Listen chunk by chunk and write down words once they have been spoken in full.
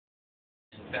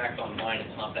In fact, on mine,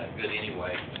 it's not that good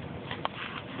anyway.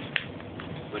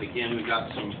 But again, we've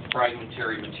got some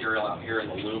fragmentary material out here in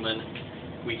the lumen.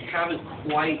 We haven't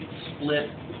quite split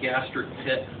the gastric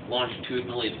pit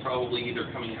longitudinally. It's probably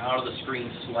either coming out of the screen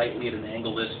slightly at an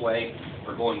angle this way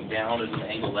or going down at an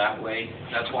angle that way.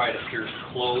 That's why it appears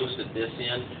closed at this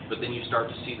end, but then you start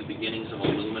to see the beginnings of a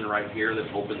lumen right here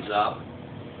that opens up.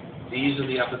 These are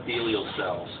the epithelial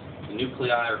cells. The nuclei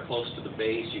are close to the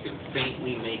base. You can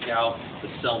faintly make out the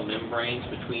cell membranes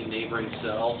between neighboring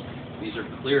cells. These are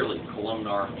clearly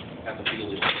columnar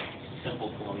epithelial cells,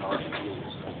 simple columnar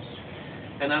epithelial cells.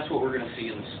 And that's what we're going to see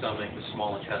in the stomach, the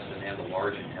small intestine, and the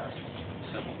large intestine,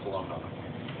 simple columnar.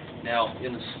 Now,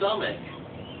 in the stomach,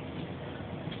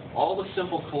 all the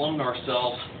simple columnar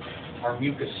cells are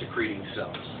mucus-secreting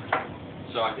cells.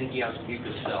 So I think you have a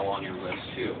mucus cell on your list,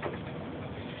 too.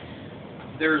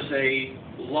 There's a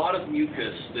lot of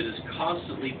mucus that is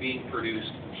constantly being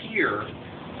produced here,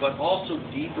 but also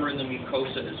deeper in the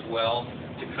mucosa as well,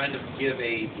 to kind of give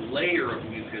a layer of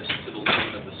mucus to the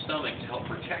lumen of the stomach to help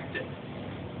protect it.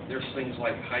 There's things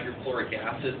like hydrochloric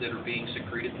acid that are being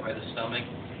secreted by the stomach,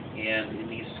 and it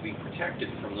needs to be protected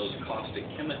from those caustic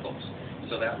chemicals.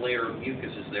 So that layer of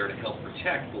mucus is there to help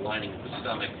protect the lining of the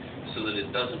stomach so that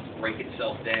it doesn't break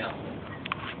itself down.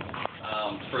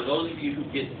 For those of you who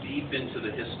get deep into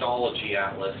the histology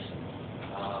atlas,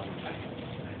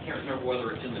 I can't remember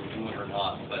whether it's in the new one or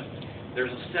not, but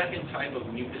there's a second type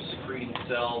of mucus-secreting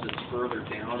cell that's further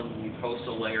down in the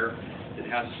mucosal layer that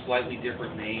has a slightly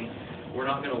different name. We're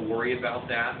not going to worry about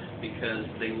that because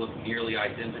they look nearly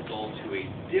identical to a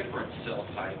different cell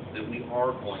type that we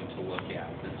are going to look at.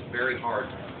 It's very hard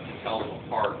to tell them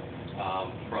apart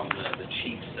from the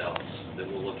chief cells that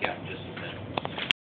we'll look at in just a